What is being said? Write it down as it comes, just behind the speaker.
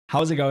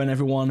How's it going,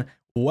 everyone?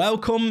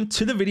 Welcome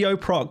to the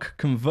VideoProc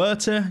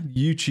Converter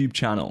YouTube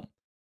channel.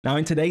 Now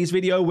in today's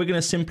video, we're going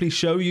to simply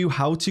show you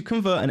how to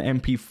convert an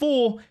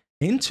MP4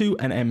 into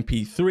an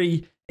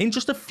MP3 in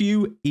just a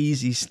few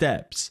easy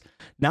steps.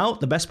 Now,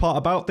 the best part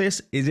about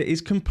this is it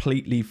is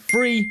completely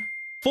free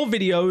for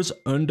videos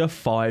under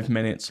 5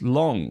 minutes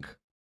long.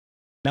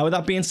 Now, with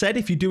that being said,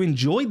 if you do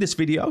enjoy this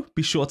video,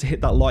 be sure to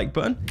hit that like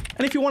button.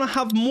 And if you want to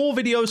have more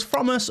videos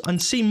from us and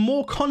see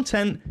more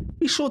content,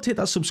 be sure to hit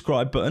that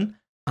subscribe button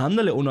and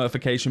the little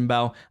notification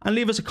bell, and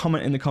leave us a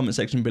comment in the comment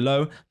section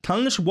below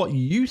telling us what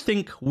you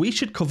think we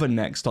should cover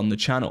next on the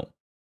channel.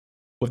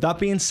 With that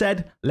being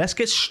said, let's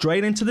get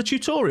straight into the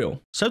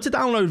tutorial. So to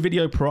download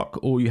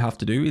VideoProc, all you have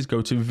to do is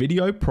go to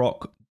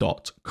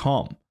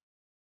VideoProc.com.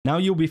 Now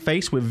you'll be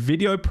faced with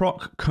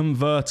VideoProc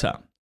Converter.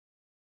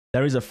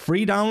 There is a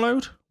free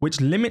download,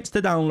 which limits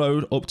the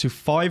download up to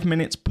 5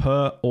 minutes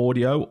per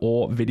audio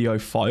or video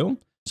file.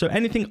 So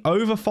anything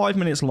over 5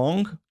 minutes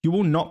long, you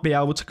will not be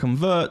able to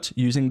convert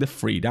using the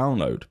free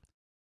download.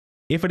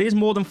 If it is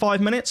more than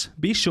 5 minutes,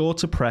 be sure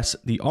to press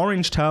the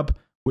orange tab,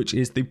 which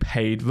is the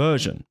paid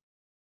version.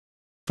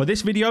 For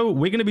this video,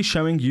 we're going to be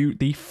showing you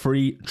the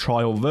free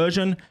trial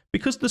version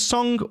because the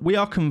song we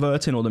are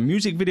converting, or the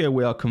music video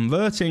we are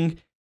converting,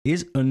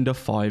 is under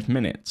 5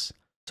 minutes.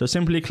 So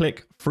simply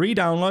click free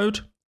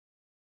download.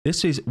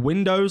 This is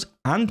Windows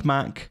and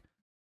Mac.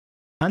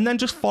 And then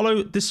just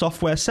follow the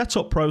software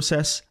setup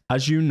process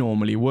as you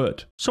normally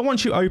would. So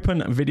once you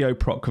open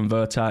VideoProc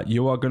Converter,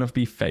 you are going to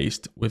be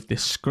faced with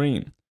this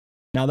screen.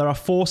 Now there are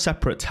 4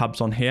 separate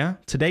tabs on here.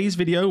 Today's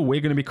video,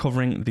 we're going to be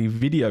covering the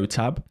video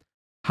tab.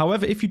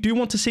 However, if you do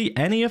want to see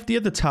any of the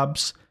other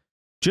tabs,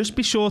 just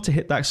be sure to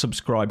hit that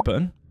subscribe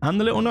button and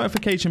the little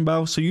notification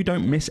bell so you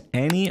don't miss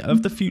any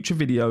of the future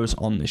videos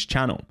on this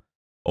channel.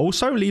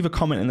 Also, leave a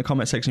comment in the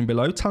comment section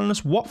below telling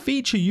us what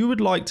feature you would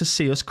like to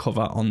see us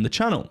cover on the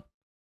channel.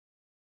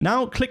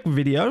 Now click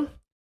video,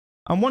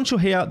 and once you're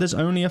here, there's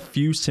only a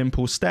few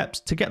simple steps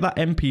to get that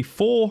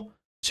MP4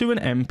 to an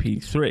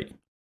MP3.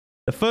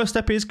 The first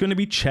step is going to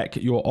be check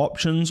your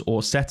options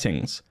or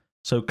settings.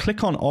 So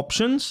click on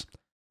options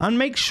and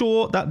make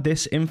sure that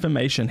this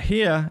information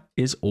here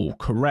is all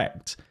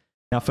correct.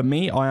 Now for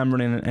me, I am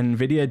running an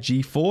NVIDIA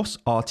GeForce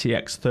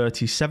RTX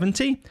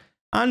 3070,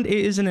 and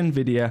it is an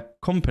NVIDIA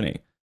company.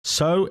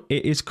 So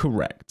it is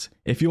correct.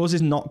 If yours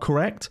is not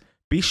correct,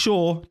 be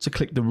sure to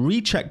click the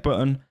recheck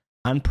button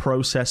and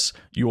process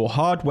your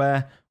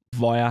hardware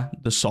via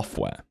the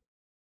software.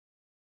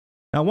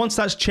 Now, once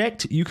that's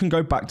checked, you can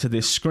go back to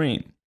this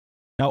screen.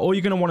 Now, all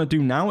you're going to want to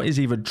do now is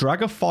either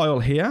drag a file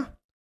here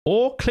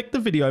or click the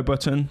video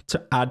button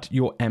to add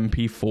your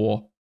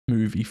MP4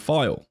 movie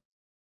file.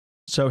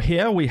 So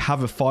here we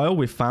have a file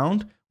we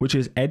found, which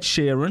is Ed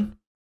Sheeran,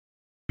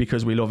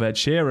 because we love Ed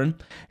Sheeran.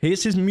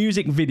 Here's his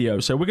music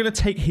video. So we're going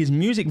to take his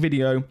music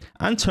video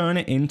and turn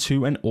it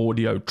into an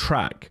audio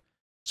track.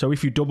 So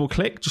if you double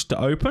click just to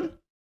open,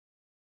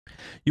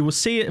 you will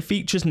see it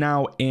features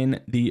now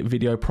in the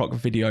VideoProc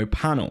video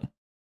panel.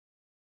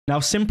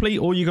 Now simply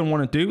all you're going to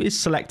want to do is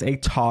select a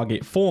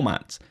target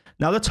format.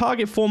 Now the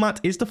target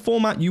format is the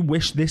format you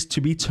wish this to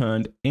be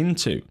turned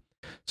into.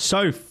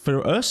 So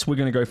for us, we're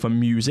going to go for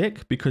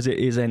music because it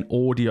is an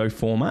audio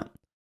format.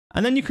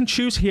 And then you can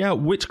choose here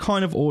which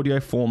kind of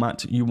audio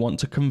format you want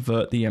to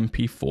convert the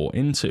MP4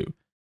 into.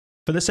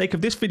 For the sake of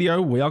this video,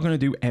 we are going to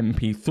do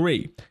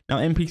MP3. Now,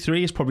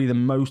 MP3 is probably the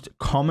most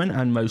common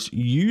and most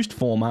used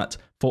format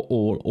for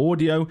all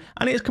audio,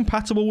 and it is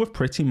compatible with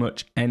pretty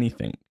much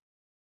anything.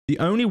 The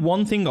only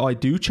one thing I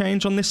do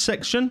change on this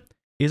section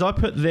is I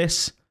put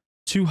this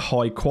to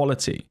high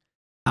quality.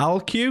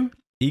 LQ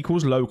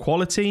equals low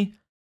quality.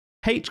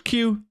 HQ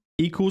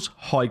equals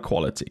high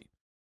quality.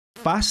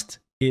 Fast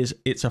is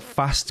it's a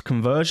fast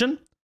conversion.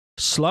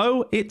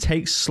 Slow, it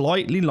takes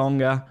slightly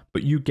longer,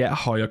 but you get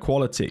higher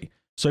quality.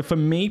 So for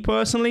me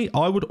personally,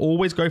 I would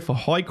always go for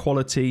high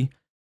quality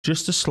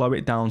just to slow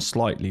it down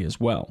slightly as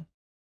well.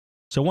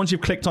 So once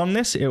you've clicked on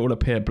this, it will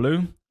appear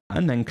blue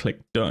and then click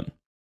done.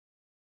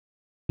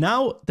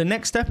 Now, the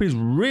next step is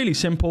really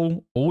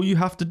simple. All you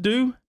have to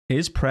do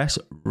is press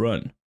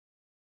run.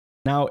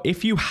 Now,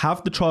 if you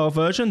have the trial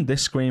version,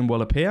 this screen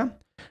will appear.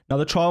 Now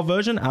the trial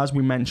version, as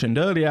we mentioned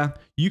earlier,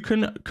 you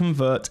can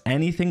convert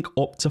anything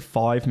up to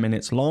 5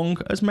 minutes long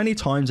as many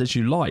times as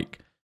you like.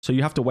 So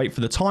you have to wait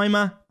for the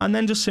timer and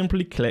then just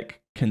simply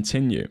click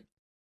continue.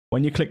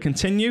 When you click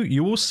continue,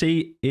 you will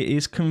see it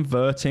is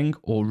converting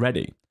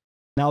already.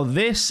 Now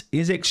this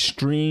is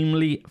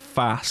extremely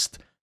fast.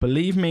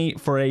 Believe me,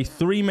 for a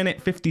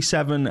 3-minute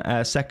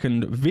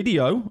 57-second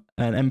video,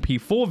 an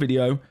MP4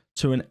 video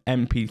to an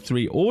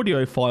MP3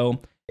 audio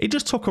file, it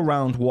just took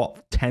around,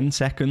 10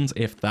 seconds,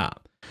 if that.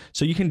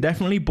 So you can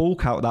definitely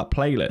bulk out that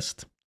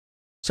playlist.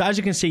 So as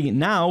you can see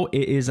now,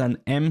 it is an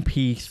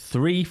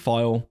MP3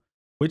 file,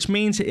 which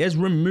means it has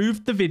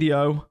removed the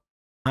video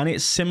and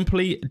it's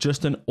simply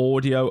just an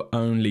audio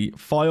only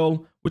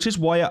file, which is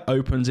why it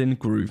opens in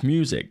Groove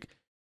Music.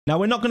 Now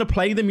we're not going to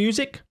play the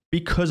music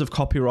because of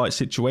copyright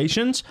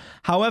situations.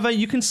 However,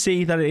 you can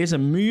see that it is a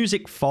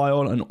music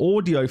file, an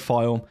audio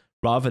file,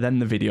 rather than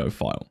the video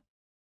file.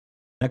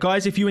 Now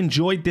guys, if you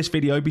enjoyed this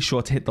video, be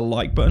sure to hit the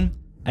like button.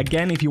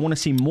 Again, if you want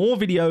to see more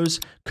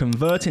videos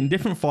converting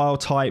different file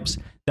types,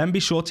 then be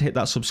sure to hit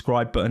that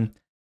subscribe button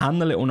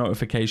and the little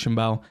notification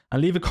bell,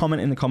 and leave a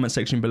comment in the comment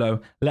section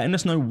below letting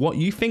us know what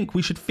you think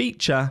we should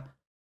feature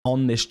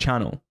on this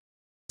channel.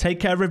 Take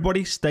care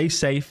everybody, stay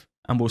safe,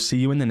 and we'll see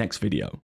you in the next video.